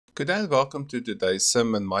Good day and welcome to today's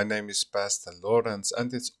sermon. My name is Pastor Lawrence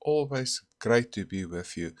and it's always great to be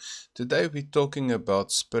with you. Today we're talking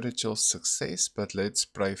about spiritual success, but let's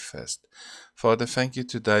pray first. Father, thank you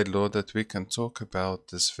today, Lord, that we can talk about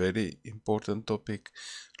this very important topic,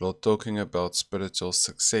 Lord, talking about spiritual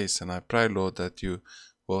success. And I pray, Lord, that you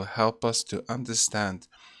will help us to understand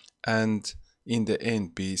and in the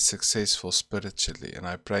end be successful spiritually. And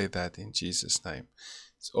I pray that in Jesus' name.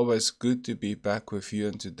 It's always good to be back with you,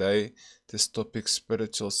 and today this topic,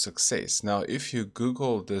 spiritual success. Now, if you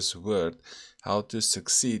Google this word, how to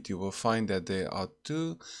succeed, you will find that there are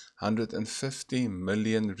 250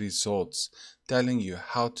 million results telling you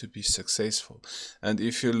how to be successful. And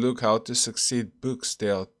if you look how to succeed books,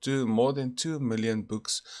 there are more than 2 million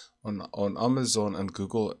books on Amazon and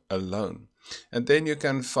Google alone. And then you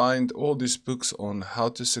can find all these books on how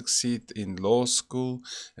to succeed in law school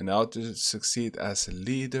and how to succeed as a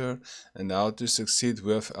leader and how to succeed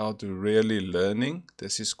without really learning.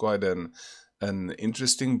 This is quite an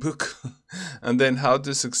interesting book. And then how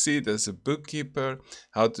to succeed as a bookkeeper,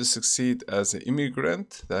 how to succeed as an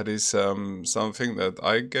immigrant. That is something that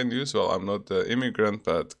I can use. Well, I'm not an immigrant,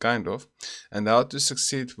 but kind of. And how to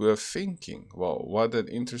succeed with thinking. Wow, what an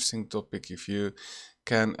interesting topic if you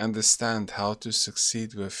can understand how to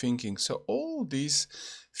succeed with thinking. So all these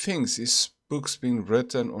things is books being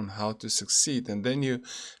written on how to succeed, and then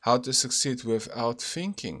how to succeed without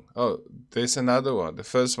thinking. Oh, there's another one. The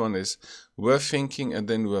first one is with thinking and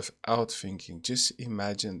then without thinking. Just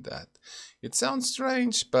imagine that. It sounds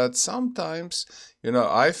strange, but sometimes,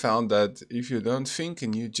 I found that if you don't think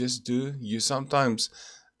and you just do, you sometimes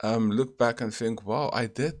look back and think, wow, I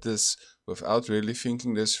did this without really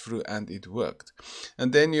thinking this through and it worked.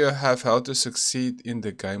 And then you have how to succeed in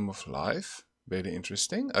the game of life. Very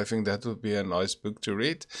interesting. I think that would be a nice book to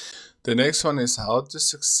read. The next one is how to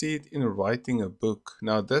succeed in writing a book.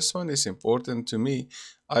 Now this one is important to me.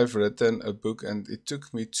 I've written a book and it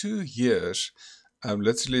took me 2 years. I'm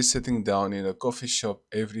literally sitting down in a coffee shop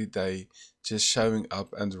every day, just showing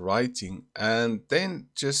up and writing. And then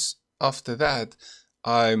just after that,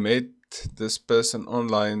 I met this person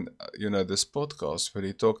online, this podcast where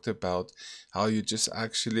he talked about how you just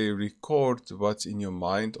actually record what's in your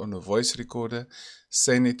mind on a voice recorder,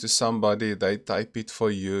 send it to somebody, they type it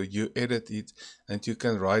for you, you edit it, and you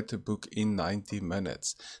can write a book in 90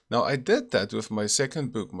 minutes. Now, I did that with my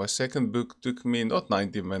second book. My second book took me not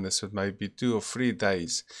 90 minutes, but maybe 2 or 3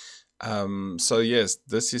 days. So yes,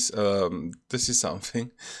 this is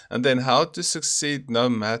something. And then how to succeed no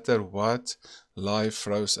matter what life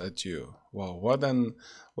throws at you. Wow,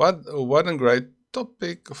 what a great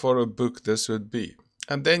topic for a book this would be.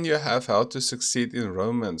 And then you have how to succeed in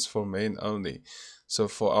romance for men only. So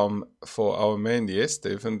for our men, yes,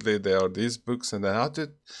 definitely there are these books. And then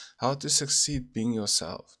how to succeed being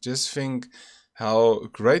yourself. Just think how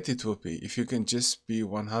great it would be if you can just be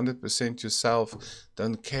 100% yourself,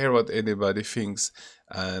 don't care what anybody thinks,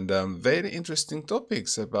 and very interesting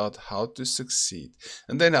topics about how to succeed.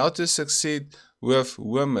 And then how to succeed with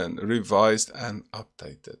women, revised and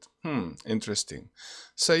updated. Interesting.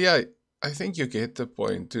 So yeah, I think you get the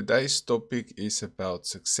point. Today's topic is about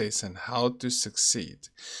success and how to succeed.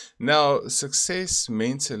 Now, success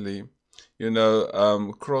mentally,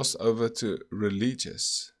 cross over to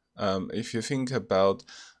religious. If you think about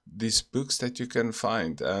these books that you can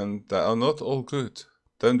find, and they are not all good,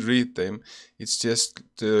 don't read them. It's just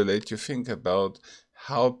to let you think about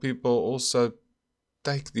how people also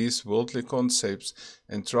take these worldly concepts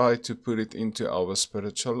and try to put it into our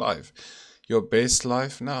spiritual life. Your best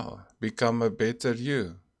life now. Become a better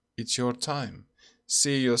you. It's your time.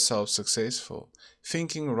 See yourself successful.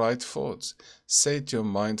 Thinking right thoughts. Set your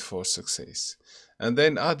mind for success. And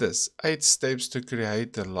then others, 8 steps to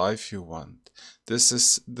create the life you want. This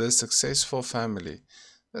is the successful family.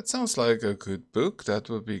 That sounds like a good book. That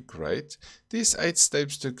would be great. These 8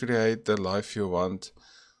 steps to create the life you want.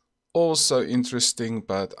 Also interesting,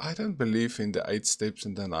 but I don't believe in the 8 steps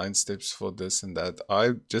and the 9 steps for this and that.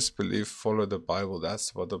 I just believe follow the Bible.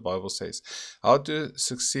 That's what the Bible says. How to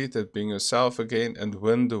succeed at being yourself again and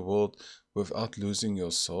win the world without losing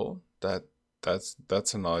your soul.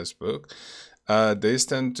 That's a nice book.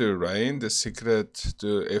 Destined to Reign, The Secret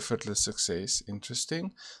to Effortless Success.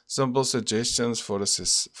 Interesting. Simple Suggestions for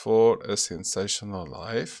a Sensational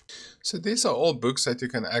Life. So these are all books that you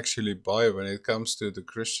can actually buy when it comes to the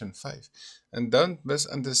Christian faith. And don't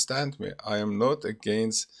misunderstand me. I am not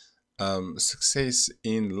against success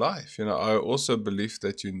in life. I also believe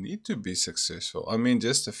that you need to be successful. I mean,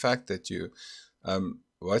 just the fact that you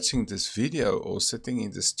watching this video or sitting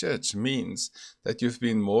in this church means that you've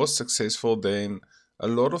been more successful than a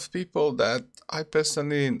lot of people that I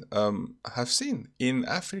personally have seen in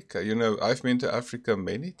Africa. I've been to Africa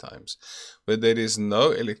many times, where there is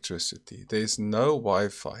no electricity, there is no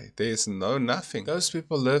Wi-Fi, there is no nothing. Those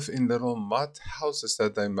people live in little mud houses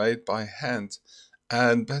that they made by hand,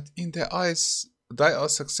 but in their eyes, they are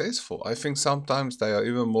successful. I think sometimes they are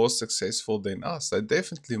even more successful than us. They're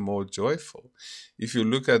definitely more joyful. If you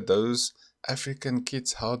look at those African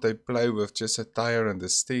kids, how they play with just a tire and a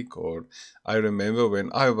stick, or I remember when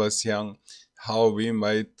I was young, how we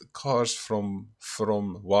made cars from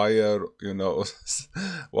wire,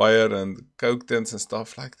 wire and coke tins and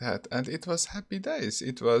stuff like that. And it was happy days.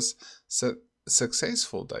 It was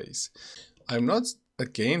successful days. I'm not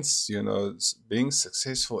against, being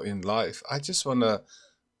successful in life. I just want to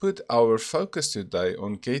put our focus today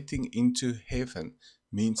on getting into heaven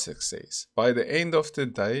means success. By the end of the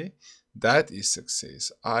day, that is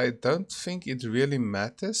success. I don't think it really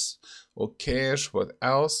matters or cares what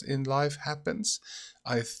else in life happens.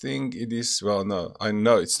 I think it is, well, no, I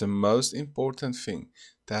know it's the most important thing,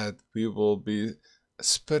 that we will be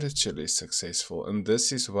spiritually successful, and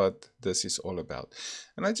this is what this is all about.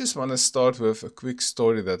 And I just want to start with a quick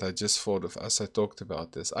story that I just thought of as I talked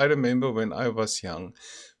about this. I remember when I was young,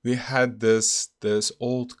 we had this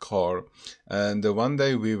old car, and one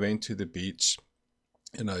day we went to the beach.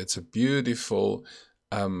 It's a beautiful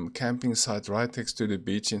camping site right next to the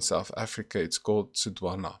beach in South Africa. It's called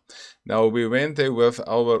Sudwana. Now, we went there with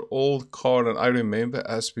our old car, and I remember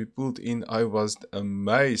as we pulled in, I was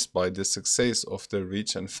amazed by the success of the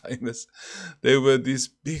rich and famous. There were these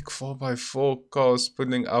big 4x4 cars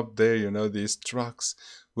pulling up there, these trucks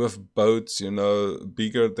with boats,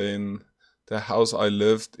 bigger than the house I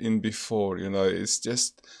lived in before. It's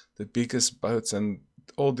just the biggest boats, and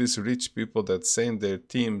all these rich people that send their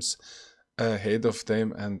teams ahead of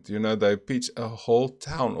them, and they pitch a whole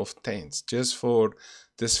town of tents just for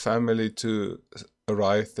this family to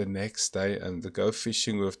arrive the next day and go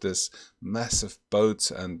fishing with this massive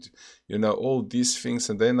boats and all these things.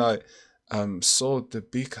 And then I saw the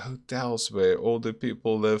big hotels where all the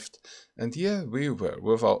people lived, and here we were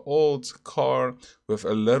with our old car with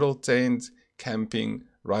a little tent camping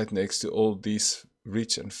right next to all these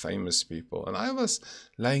rich and famous people. And I was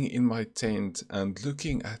laying in my tent and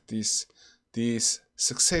looking at these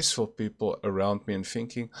successful people around me and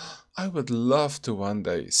thinking, I would love to one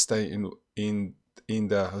day stay in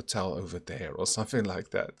the hotel over there or something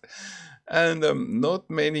like that. And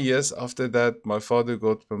not many years after that, my father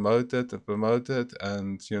got promoted,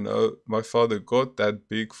 and my father got that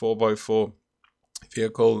big 4x4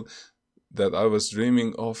 vehicle that I was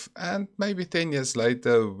dreaming of. And maybe 10 years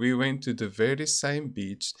later, we went to the very same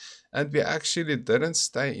beach, and we actually didn't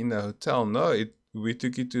stay in a hotel. No, we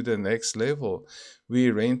took it to the next level.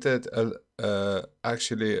 We rented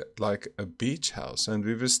actually like a beach house, and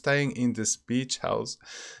we were staying in this beach house.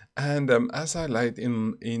 And as I laid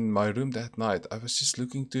in my room that night, I was just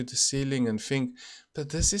looking to the ceiling and think,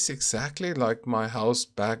 but this is exactly like my house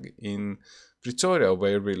back in Pretoria,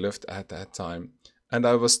 where we lived at that time. And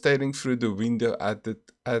I was staring through the window at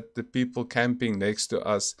the people camping next to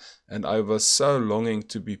us, and I was so longing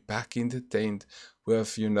to be back in the tent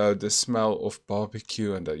with, the smell of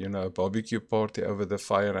barbecue and, a barbecue party over the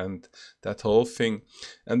fire and that whole thing.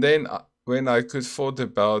 And then when I could thought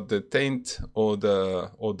about the tent or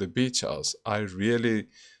the beach house, I really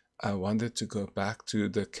wanted to go back to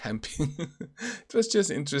the camping. It was just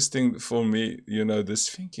interesting for me, this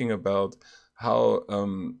thinking about how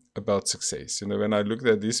about success. When I looked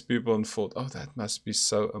at these people and thought, oh, that must be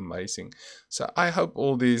so amazing. So I hope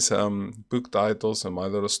all these book titles and my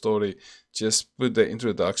little story just put the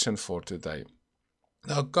introduction for today.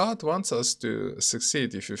 Now, God wants us to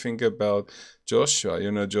succeed. If you think about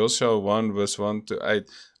Joshua, Joshua 1 verse 1 to 8,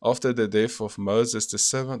 after the death of Moses, the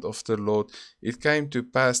servant of the Lord, it came to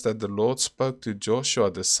pass that the Lord spoke to Joshua,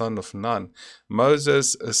 the son of Nun,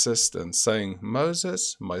 Moses' assistant, saying,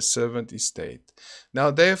 Moses, my servant, is dead. Now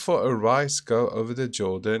therefore arise, go over the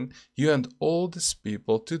Jordan, you and all this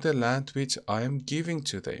people, to the land which I am giving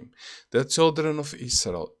to them, the children of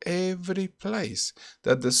Israel. Every place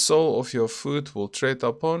that the sole of your foot will tread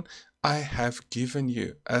upon, I have given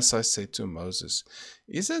you, as I said to Moses.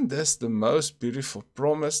 Isn't this the most beautiful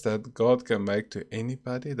promise that God can make to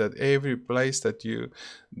anybody? That every place that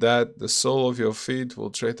the sole of your feet will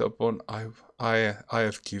tread upon, I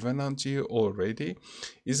have given unto you already.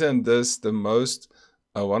 Isn't this the most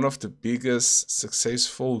one of the biggest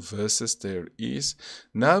successful verses there is?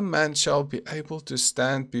 No man shall be able to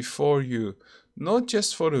stand before you not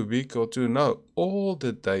just for a week or two, no, all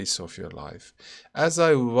the days of your life. As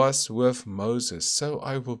I was with Moses, so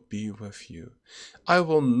I will be with you. I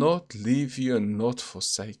will not leave you and not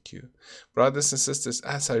forsake you. Brothers and sisters,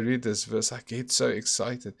 as I read this verse, I get so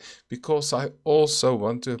excited because I also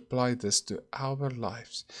want to apply this to our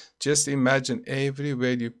lives. Just imagine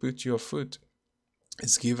everywhere you put your foot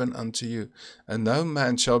is given unto you, and no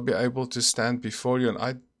man shall be able to stand before you.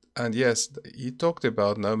 And yes, he talked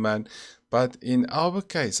about no man, but in our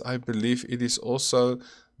case, I believe it is also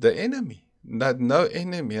the enemy. That no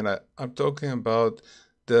enemy, and I'm talking about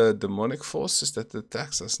the demonic forces that attack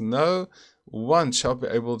us. No one shall be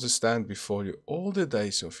able to stand before you all the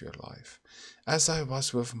days of your life. As I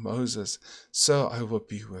was with Moses, so I will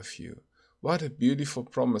be with you. What a beautiful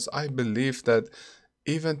promise. I believe that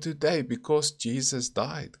even today, because Jesus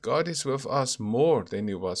died, God is with us more than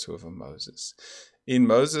he was with Moses. In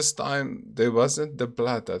Moses' time, there wasn't the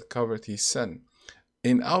blood that covered his sin.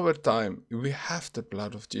 In our time, we have the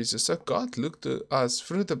blood of Jesus. So God looked to us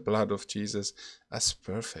through the blood of Jesus as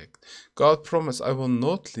perfect. God promised, I will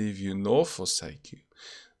not leave you nor forsake you.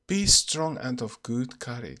 Be strong and of good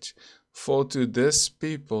courage, for to this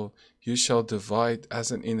people you shall divide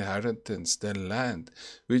as an inheritance the land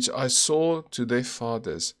which I swore to their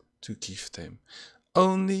fathers to give them.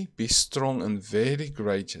 Only be strong and very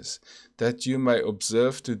courageous, that you may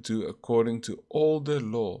observe to do according to all the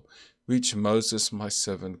law which Moses my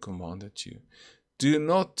servant commanded you. Do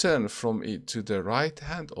not turn from it to the right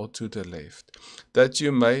hand or to the left, that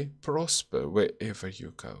you may prosper wherever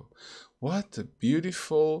you go. What a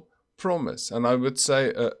beautiful promise, and I would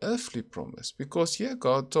say an earthly promise, because here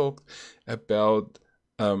God talked about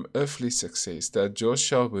earthly success, that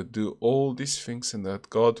Joshua would do all these things and that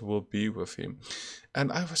God will be with him.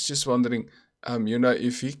 And I was just wondering,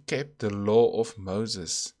 if he kept the law of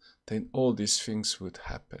Moses, then all these things would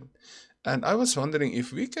happen. And I was wondering,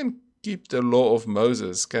 if we can keep the law of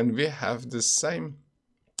Moses, can we have the same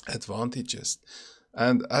advantages?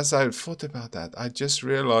 And as I thought about that, I just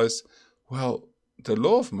realized, well, the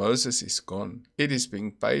law of Moses is gone. It is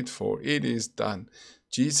being paid for. It is done.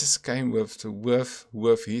 Jesus came with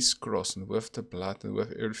his cross and with the blood and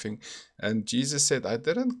with everything. And Jesus said, I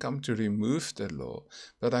didn't come to remove the law,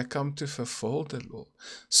 but I come to fulfill the law.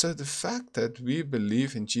 So the fact that we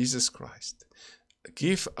believe in Jesus Christ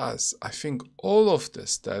give us, I think, all of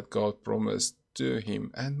this that God promised to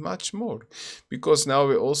him and much more. Because now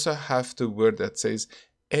we also have the word that says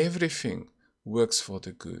everything works for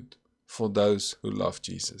the good for those who love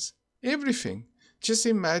Jesus. Everything. Just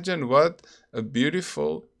imagine what a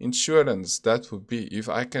beautiful insurance that would be if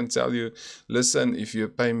I can tell you, listen, if you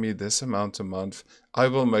pay me this amount a month, I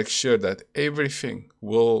will make sure that everything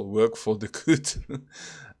will work for the good.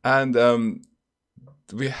 And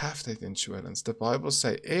we have that insurance. The Bible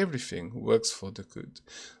says everything works for the good.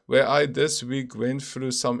 Where I this week went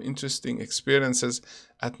through some interesting experiences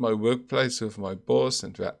at my workplace with my boss,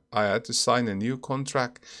 and where I had to sign a new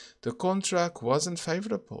contract. The contract wasn't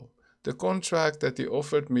favorable. The contract that he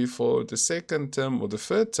offered me for the second term or the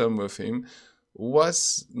third term with him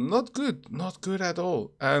was not good at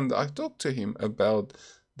all. And I talked to him about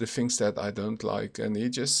the things that I don't like, and he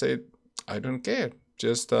just said, I don't care.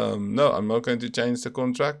 Just, no, I'm not going to change the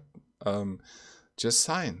contract. Just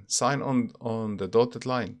sign on the dotted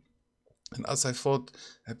line. And as I thought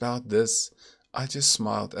about this, I just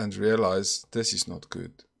smiled and realized this is not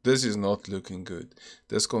good. This is not looking good,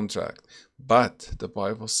 this contract. But the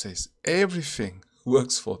Bible says everything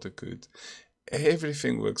works for the good.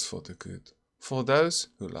 Everything works for the good for those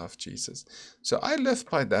who love Jesus. So I live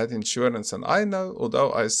by that insurance, and I know,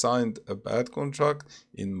 although I signed a bad contract,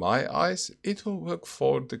 in my eyes, it will work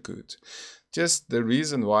for the good. Just the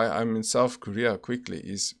reason why I'm in South Korea quickly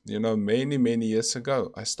is, many years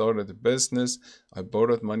ago, I started a business. I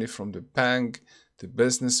borrowed money from the bank. The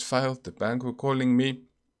business failed. The bank were calling me,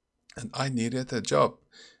 and I needed a job.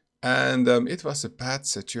 And it was a bad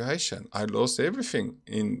situation. I lost everything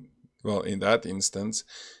in that instance.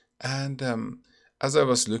 And as I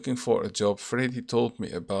was looking for a job, Freddie told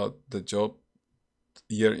me about the job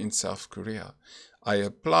here in South Korea. I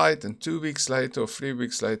applied, and 2 weeks later or 3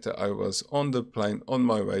 weeks later, I was on the plane on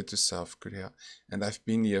my way to South Korea. And I've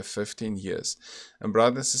been here 15 years. And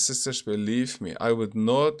brothers and sisters, believe me, I would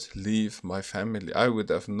not leave my family. I would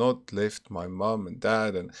have not left my mom and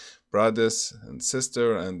dad and brothers and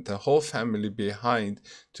sister and the whole family behind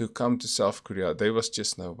to come to South Korea. There was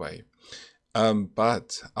just no way.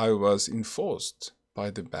 But I was enforced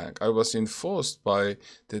by the bank. I was enforced by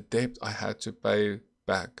the debt I had to pay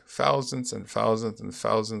back, thousands and thousands and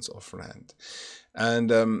thousands of rand.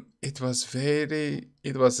 And it was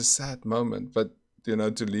a sad moment. But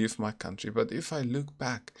to leave my country. But if I look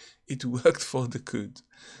back, it worked for the good.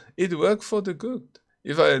 It worked for the good.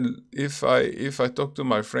 If I talk to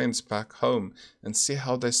my friends back home and see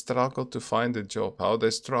how they struggle to find a job, how they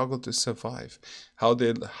struggle to survive, how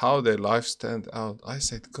their lives turned out, I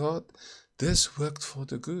said, God, this worked for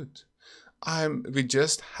the good. We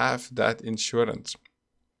just have that insurance.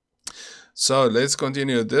 So let's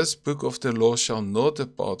continue. This book of the law shall not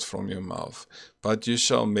depart from your mouth, but you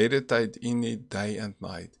shall meditate in it day and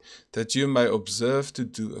night, that you may observe to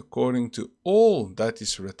do according to all that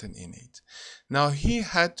is written in it. Now he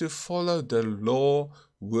had to follow the law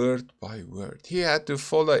word by word. He had to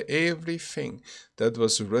follow everything that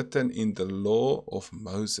was written in the law of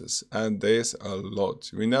Moses. And there's a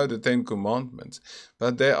lot. We know the 10 Commandments,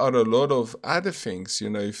 but there are a lot of other things.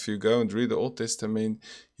 If you go and read the Old Testament,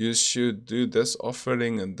 you should do this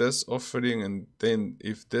offering, and then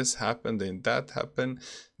if this happened, then that happened.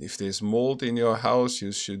 If there's mold in your house,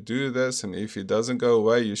 you should do this, and if it doesn't go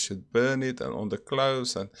away, you should burn it and on the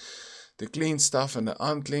clothes and the clean stuff and the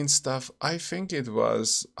unclean stuff. I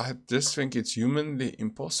just think it's humanly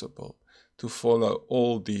impossible to follow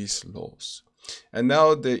all these laws. And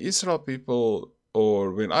now the Israel people,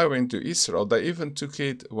 or when I went to Israel, they even took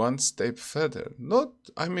it one step further.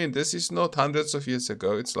 This is not hundreds of years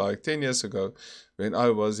ago. It's like 10 years ago when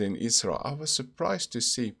I was in Israel. I was surprised to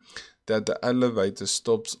see that the elevator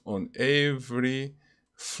stops on every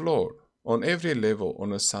floor, on every level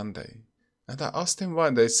on a Sunday. And I asked them why.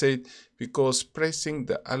 They said, because pressing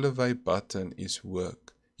the elevate button is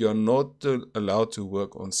work. You're not allowed to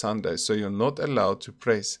work on Sunday, so you're not allowed to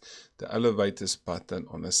press the elevators button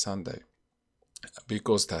on a Sunday,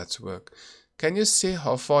 because that's work. Can you see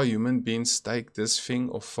how far human beings take this thing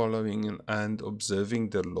of following and observing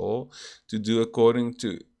the law to do according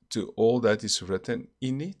to all that is written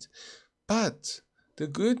in it? But the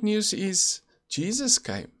good news is Jesus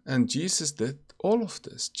came and Jesus did all of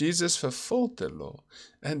this. Jesus fulfilled the law.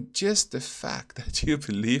 And just the fact that you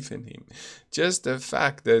believe in him, just the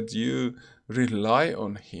fact that you rely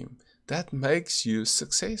on him, that makes you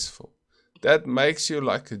successful. That makes you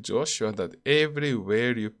like a Joshua, that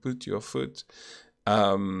everywhere you put your foot,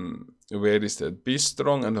 where is that? Be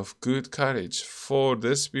strong and of good courage. For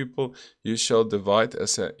this people you shall divide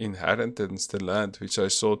as an inheritance the land which I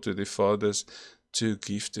saw to the fathers to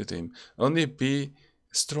give to them. Only be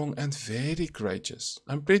strong and very courageous.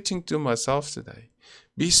 I'm preaching to myself today.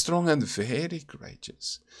 Be strong and very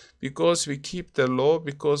courageous. Because we keep the law,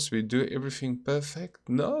 because we do everything perfect?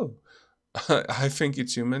 No. I think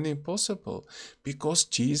it's humanly impossible, because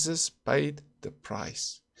Jesus paid the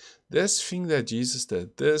price. This thing that Jesus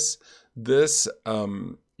did, this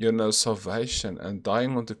salvation and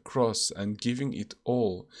dying on the cross and giving it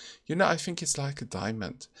all. I think it's like a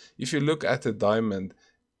diamond. If you look at a diamond,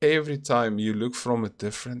 every time you look from a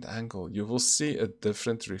different angle, you will see a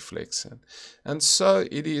different reflection. And so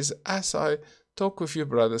it is as I talk with you,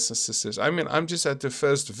 brothers and sisters. I'm just at the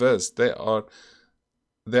first verse. There are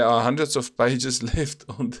hundreds of pages left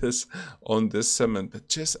on this sermon, but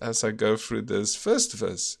just as I go through this first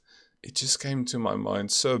verse, it just came to my mind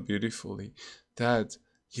so beautifully that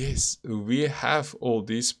yes, we have all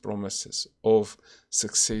these promises of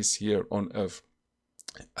success here on earth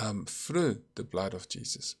through the blood of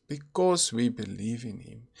Jesus, because we believe in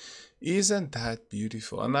him. Isn't that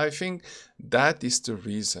beautiful? And I think that is the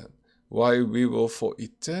reason why we will for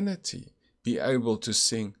eternity be able to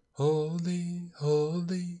sing, Holy,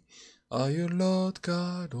 holy are you, Lord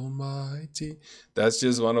God Almighty. That's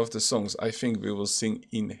just one of the songs I think we will sing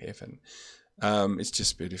in heaven. It's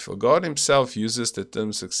just beautiful. God himself uses the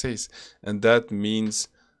term success, and that means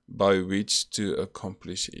by which to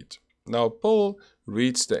accomplish it. Now, Paul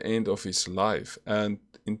reached the end of his life, and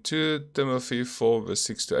in 2 Timothy 4 verse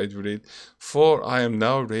 6 to 8 we read, For I am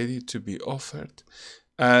now ready to be offered,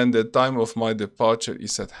 and the time of my departure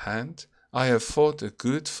is at hand. I have fought a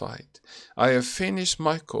good fight. I have finished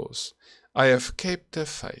my course. I have kept the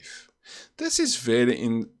faith. This is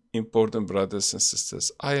very important, brothers and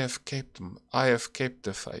sisters. I have kept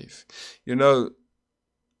the faith.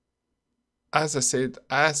 As I said,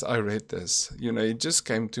 as I read this, it just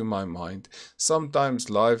came to my mind. Sometimes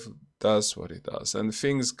life does what it does and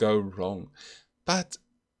things go wrong. But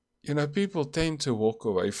people tend to walk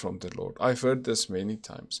away from the Lord. I've heard this many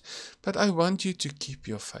times. But I want you to keep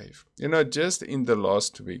your faith. Just in the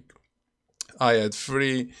last week, I had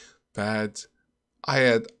bad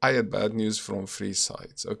news from 3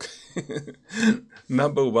 sides. Okay.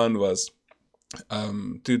 Number one was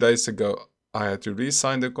 2 days ago, I had to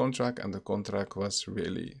re-sign the contract, and the contract was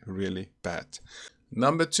really, really bad.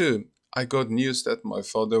 Number 2, I got news that my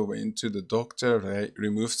father went to the doctor,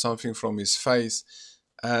 removed something from his face,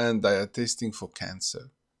 and they are testing for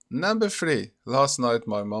cancer. Number 3, last night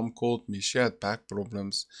my mom called me. She had back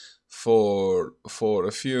problems for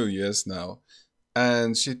a few years now.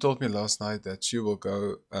 And she told me last night that she will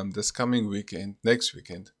go this coming weekend, next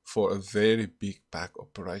weekend, for a very big back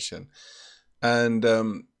operation. And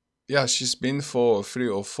yeah, she's been for 3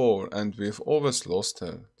 or 4, and we've always lost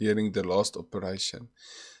her during the last operation.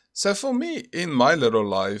 So for me, in my little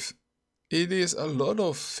life, it is a lot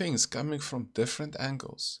of things coming from different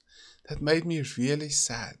angles that made me really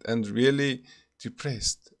sad and really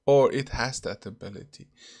depressed, or it has that ability.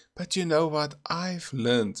 But you know what? I've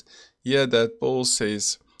learned here that Paul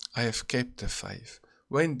says, I have kept the faith.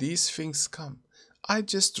 When these things come, I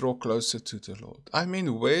just draw closer to the Lord. I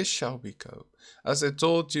mean, where shall we go? As I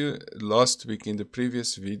told you last week in the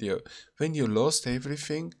previous video, when you lost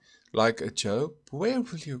everything, like a Job, where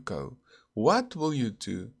will you go? What will you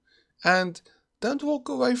do? And don't walk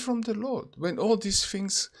away from the Lord. When all these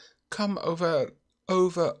things come over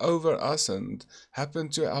us and happen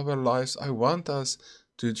to our lives, I want us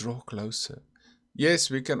to draw closer. Yes,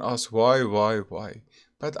 we can ask why?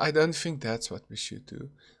 But I don't think that's what we should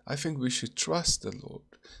do. I think we should trust the Lord,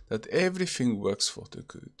 that everything works for the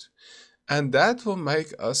good. And that will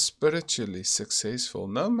make us spiritually successful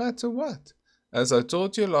no matter what. As I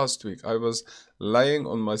told you last week, I was laying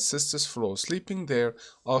on my sister's floor, sleeping there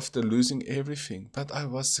after losing everything, but I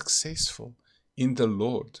was successful in the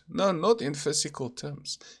Lord. No, not in physical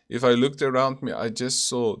terms. If I looked around me, I just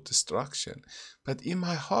saw destruction. But in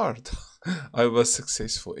my heart, I was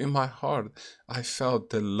successful. In my heart, I felt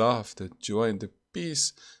the love, the joy, and the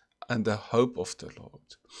peace and the hope of the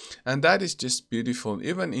Lord. And that is just beautiful,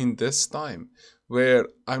 even in this time where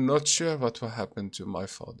I'm not sure what will happen to my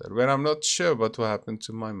father, where I'm not sure what will happen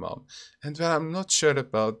to my mom, and where I'm not sure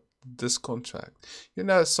about this contract. You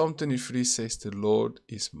know, Psalm 23 says, the Lord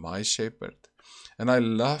is my shepherd. And I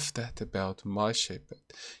love that about my shepherd.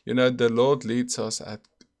 You know, the Lord leads us at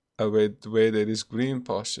where there is green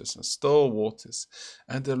pastures and still waters.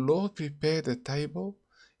 And the Lord prepared a table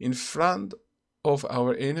in front of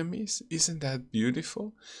our enemies. Isn't that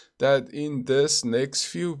beautiful? That in this next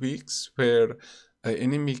few weeks, where an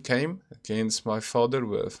enemy came against my father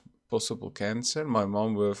with possible cancer, my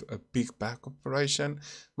mom with a big back operation,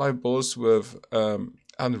 my boss with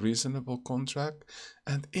unreasonable contract,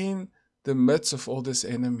 and in the midst of all these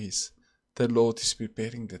enemies, the Lord is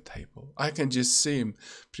preparing the table. I can just see him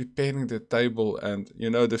preparing the table. And you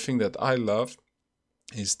know, the thing that I love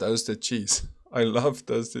is toasted cheese. I love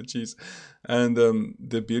toasted cheese. And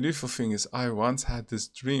the beautiful thing is, I once had this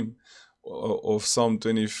dream of Psalm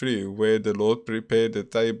 23 where the Lord prepared the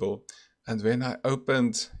table. And when I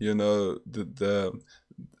opened, you know,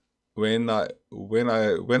 when I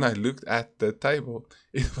looked at the table,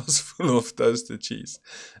 it was full of toasted cheese.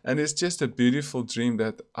 And it's just a beautiful dream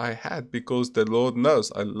that I had, because the Lord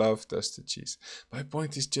knows I love toasted cheese. My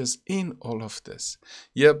point is just in all of this.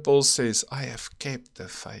 Here Paul says, I have kept the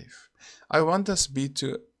faith. I want us be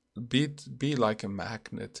like a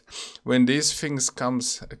magnet. When these things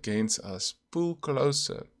comes against us, pull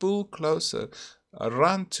closer.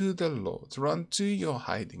 Run to the Lord, run to your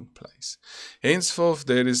hiding place. Henceforth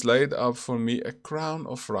there is laid up for me a crown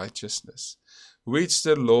of righteousness, which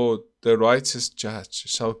the Lord, the righteous judge,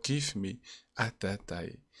 shall give me at that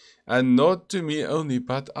day. And not to me only,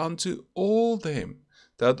 but unto all them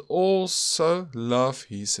that also love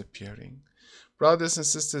his appearing. Brothers and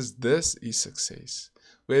sisters, this is success,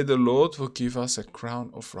 where the Lord will give us a crown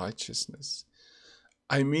of righteousness.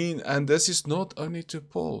 I mean, and this is not only to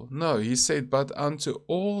Paul. No, he said, but unto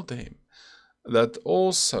all them that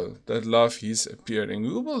also that love his appearing.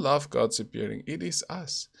 Who will love God's appearing? It is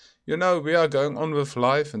us. You know, we are going on with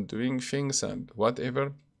life and doing things and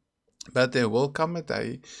whatever. But there will come a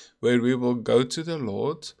day where we will go to the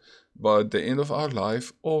Lord by the end of our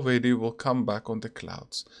life, or where we will come back on the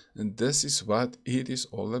clouds. And this is what it is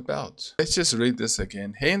all about. Let's just read this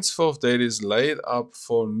again. Henceforth there is laid up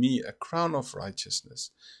for me a crown of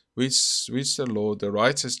righteousness, which the Lord, the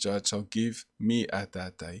righteous judge, shall give me at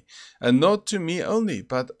that day. And not to me only,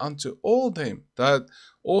 but unto all them that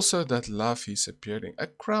also that love his appearing. A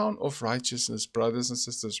crown of righteousness, brothers and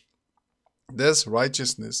sisters. This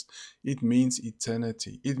righteousness, it means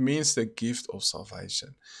eternity. It means the gift of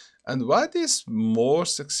salvation. And what is more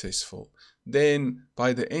successful than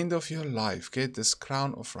by the end of your life get this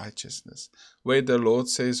crown of righteousness, where the Lord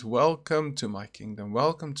says, welcome to my kingdom,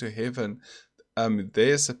 welcome to heaven.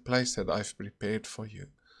 There's a place that I've prepared for you.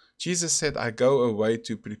 Jesus said, I go away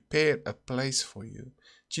to prepare a place for you.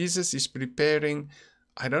 Jesus is preparing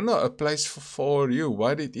I don't know, a place for you.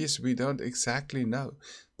 What it is, we don't exactly know.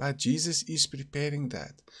 But Jesus is preparing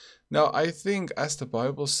that. Now, I think, as the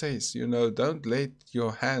Bible says, don't let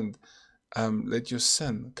your hand, let your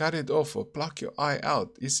sin, cut it off or pluck your eye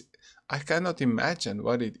out. I cannot imagine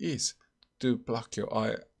what it is to pluck your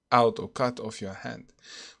eye out or cut off your hand.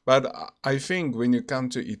 But I think when you come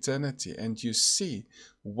to eternity and you see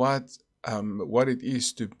what it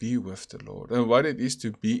is to be with the Lord and what it is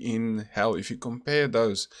to be in hell, if you compare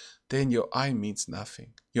those, then your eye means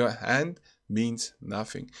nothing. Your hand means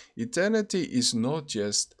nothing. Eternity is not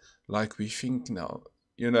just like we think now.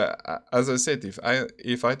 As I said,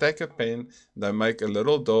 if I take a pen and I make a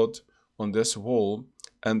little dot on this wall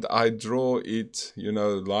and I draw it,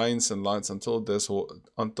 lines and lines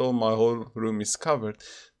until my whole room is covered,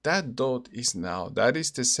 that dot is now. That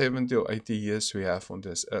is the 70 or 80 years we have on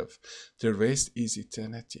this earth. The rest is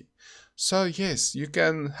eternity. So yes, you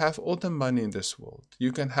can have all the money in this world.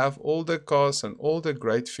 You can have all the cars and all the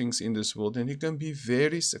great things in this world, and you can be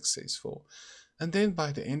very successful. And then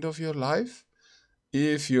by the end of your life,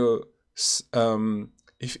 if you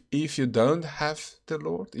if you don't have the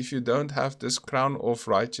Lord, if you don't have this crown of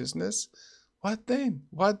righteousness, what then?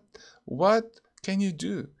 What can you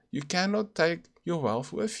do? You cannot take your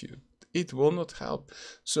wealth with you. It will not help.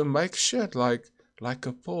 So make sure, like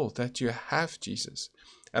a Paul, that you have Jesus.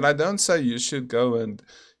 And I don't say you should go and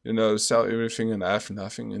sell everything and have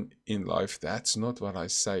nothing in life. That's not what I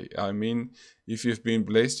say. I mean, if you've been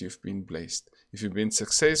blessed, you've been blessed. If you've been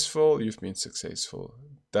successful, you've been successful.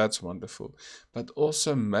 That's wonderful. But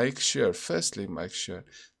also firstly make sure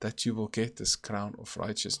that you will get this crown of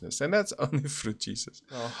righteousness. And that's only through Jesus.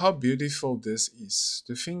 Now, how beautiful this is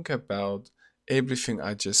to think about everything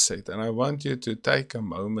I just said. And I want you to take a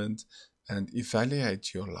moment and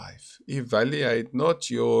evaluate your life. Evaluate not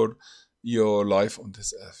your life on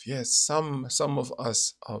this earth. Yes, some of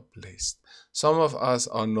us are blessed. Some of us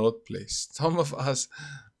are not blessed. Some of us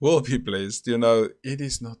will be blessed. It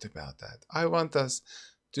is not about that. I want us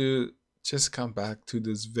to just come back to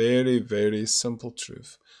this very, very simple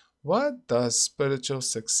truth. What does spiritual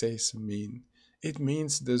success mean? It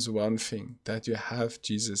means this one thing, that you have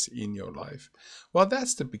Jesus in your life. Well,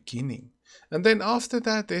 that's the beginning. And then after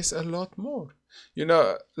that, there's a lot more.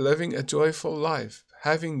 Living a joyful life,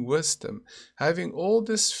 having wisdom, having all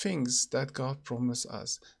these things that God promised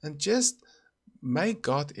us. And just make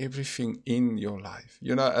God everything in your life.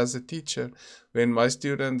 As a teacher, when my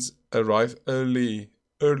students arrive early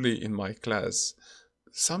in my class,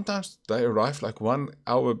 sometimes they arrive like 1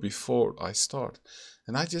 hour before I start.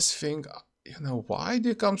 And I just think, why do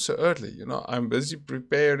you come so early? I'm busy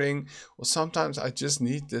preparing, or sometimes I just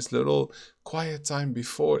need this little quiet time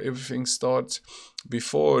before everything starts,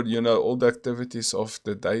 before, all the activities of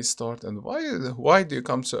the day start. And why do you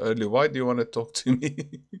come so early? Why do you want to talk to me?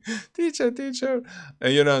 teacher.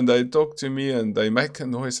 And they talk to me and they make a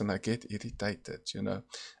noise and I get irritated,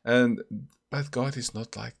 But God is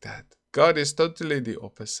not like that. God is totally the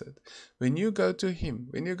opposite. When you go to Him,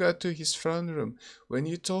 when you go to His throne room, when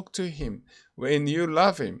you talk to Him, when you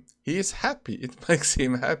love Him, He is happy. It makes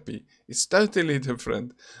Him happy. It's totally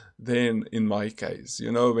different than in my case.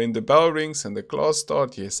 When the bell rings and the class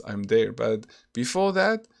starts, yes, I'm there. But before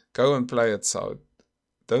that, go and play outside.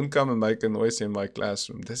 Don't come and make a noise in my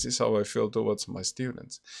classroom. This is how I feel towards my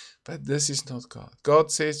students. But this is not God. God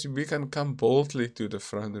says we can come boldly to the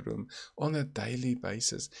throne room on a daily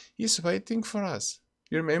basis. He's waiting for us.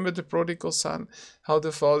 You remember the prodigal son? How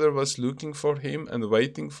the father was looking for him and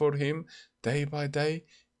waiting for him day by day?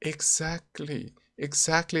 Exactly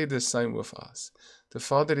the same with us. The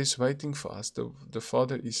Father is waiting for us. The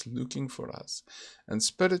Father is looking for us. And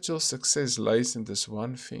spiritual success lies in this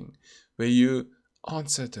one thing, where you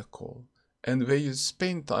answer the call and where you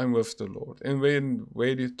spend time with the Lord and where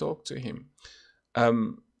you talk to Him.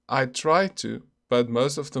 I try to, but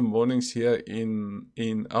most of the mornings here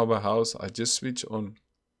in our house, I just switch on.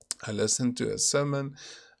 I listen to a sermon,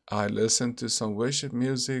 I listen to some worship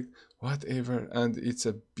music, whatever, and it's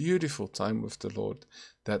a beautiful time with the Lord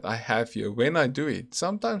that I have here when I do it.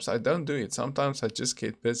 Sometimes I don't do it. Sometimes I just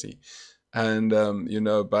get busy. And,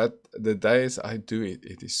 but the days I do it,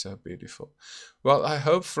 it is so beautiful. Well, I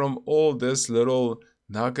hope from all this little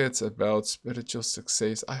nuggets about spiritual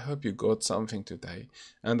success, I hope you got something today.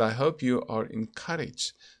 And I hope you are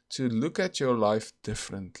encouraged to look at your life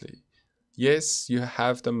differently. Yes, you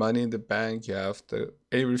have the money in the bank, you have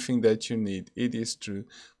everything that you need. It is true.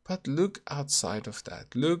 But look outside of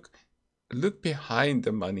that. Look look behind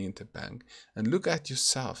the money in the bank and look at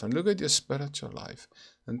yourself and look at your spiritual life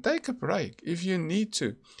and take a break. If you need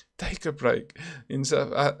to, take a break. In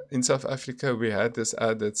South Africa, we had this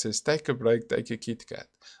ad that says, take a break, take a Kit Kat.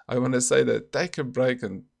 I want to say that take a break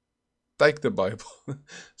and take the Bible.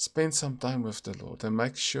 Spend some time with the Lord and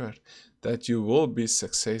make sure that you will be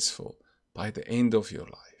successful by the end of your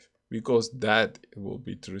life, because that will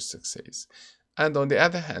be true success. And on the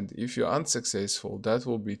other hand, if you're unsuccessful, that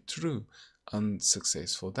will be true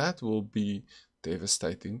unsuccessful. That will be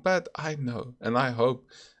devastating. But I know and I hope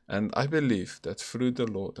and I believe that through the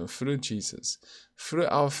Lord and through Jesus, through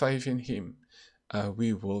our faith in Him,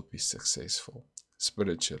 we will be successful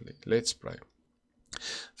spiritually. Let's pray.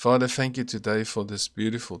 Father, thank you today for this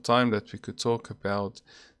beautiful time that we could talk about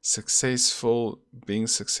being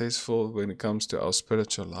successful when it comes to our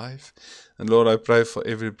spiritual life. And Lord, I pray for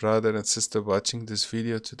every brother and sister watching this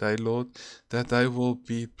video today, Lord, that they will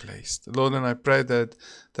be blessed. Lord, and I pray that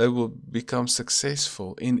they will become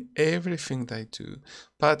successful in everything they do,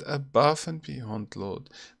 but above and beyond, Lord,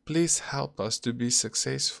 please help us to be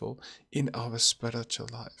successful in our spiritual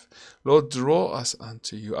life. Lord, draw us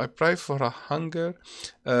unto you. I pray for a hunger,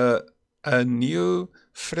 a new,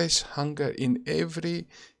 fresh hunger in every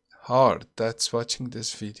heart that's watching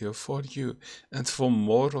this video for you and for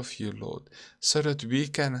more of you, Lord, so that we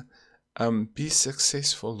can be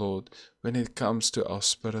successful, Lord, when it comes to our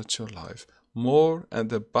spiritual life, more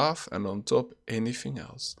and above and on top anything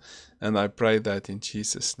else. And I pray that in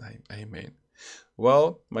Jesus' name, amen.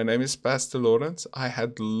 Well, my name is Pastor Lawrence. I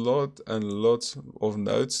had lots of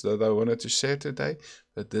notes that I wanted to share today,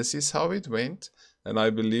 but this is how it went. And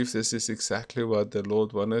I believe this is exactly what the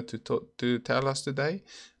Lord wanted to tell us today.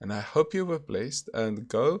 And I hope you were blessed, and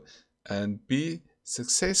go and be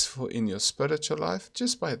successful in your spiritual life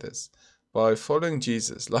just by this. By following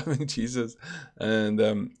Jesus, loving Jesus,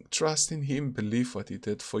 and trust in Him, believe what He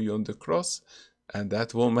did for you on the cross, and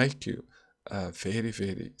that will make you very,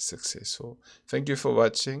 very successful. Thank you for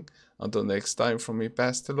watching. Until next time, from me,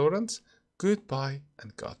 Pastor Lawrence, goodbye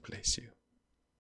and God bless you.